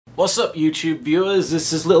What's up, YouTube viewers?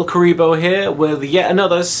 This is LittleKuriboh here with yet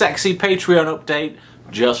another sexy Patreon update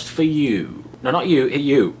just for you. No, not you,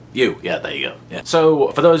 you. Yeah, there you go. Yeah. So,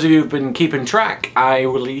 for those of you who've been keeping track, I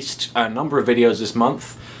released a number of videos this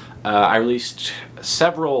month. I released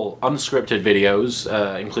several unscripted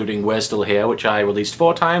videos, including We're Still Here, which I released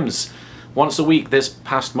 4 times, once a week this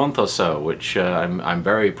past month or so, which I'm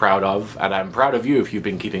very proud of, and I'm proud of you if you've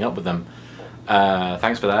been keeping up with them.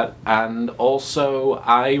 Thanks for that. And also,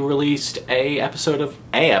 I released an episode of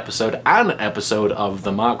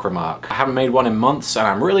the Mark Remark. I haven't made one in months, and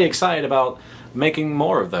I'm really excited about making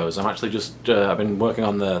more of those. I'm actually just, I've been working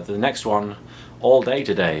on the next one all day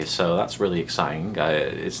today, so that's really exciting.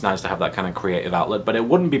 It's nice to have that kind of creative outlet, but it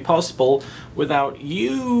wouldn't be possible without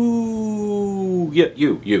you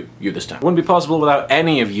this time. It wouldn't be possible without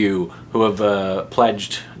any of you who have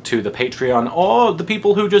pledged to the Patreon, or the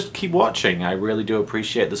people who just keep watching. I really do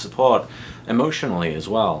appreciate the support emotionally as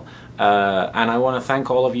well. And I want to thank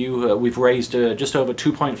all of you. We've raised just over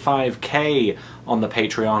 2.5k on the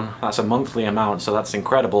Patreon. That's a monthly amount, so that's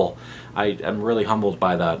incredible. I am really humbled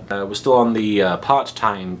by that. We're still on the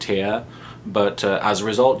part-time tier, but as a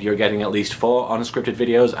result you're getting at least 4 unscripted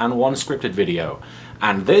videos and 1 scripted video.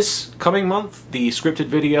 And this coming month, the scripted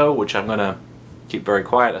video, which I'm gonna keep very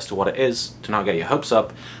quiet as to what it is to not get your hopes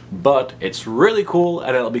up, but it's really cool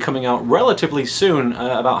and it'll be coming out relatively soon,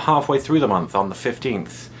 about halfway through the month on the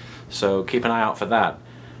 15th. So keep an eye out for that.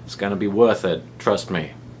 It's gonna be worth it, trust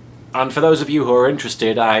me. And for those of you who are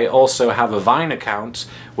interested, I also have a Vine account,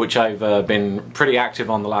 which I've been pretty active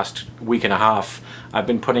on the last week and a half. I've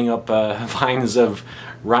been putting up Vines of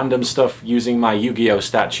random stuff using my Yu-Gi-Oh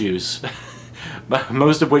statues,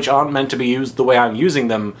 most of which aren't meant to be used the way I'm using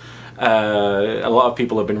them. A lot of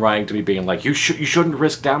people have been writing to me being like, you shouldn't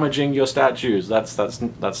risk damaging your statues.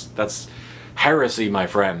 That's heresy, my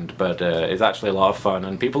friend, but it's actually a lot of fun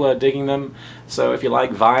and people are digging them. So if you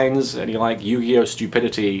like Vines and you like Yu-Gi-Oh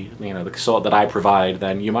stupidity, you know, the sort that I provide,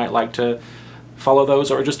 then you might like to follow those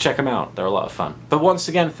or just check them out. They're a lot of fun. But once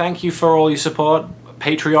again, thank you for all your support,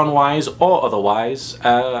 Patreon-wise or otherwise.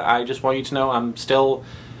 I just want you to know I'm still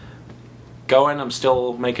going, I'm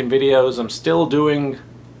still making videos, I'm still doing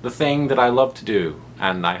the thing that I love to do,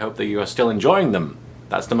 and I hope that you are still enjoying them.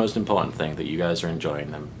 That's the most important thing, that you guys are enjoying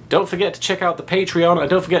them. Don't forget to check out the Patreon, and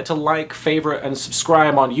don't forget to like, favorite, and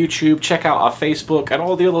subscribe on YouTube. Check out our Facebook, and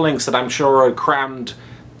all the other links that I'm sure are crammed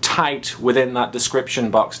tight within that description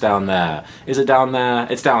box down there. Is it down there?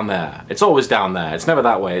 It's down there. It's always down there. It's never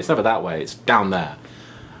that way. It's never that way. It's down there.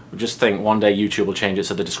 Just think one day YouTube will change it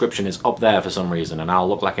so the description is up there for some reason, and I'll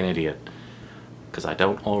look like an idiot. Because I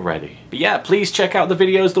don't already. But yeah, please check out the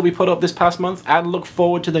videos that we put up this past month and look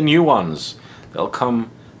forward to the new ones. They'll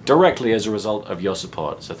come directly as a result of your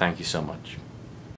support, so thank you so much.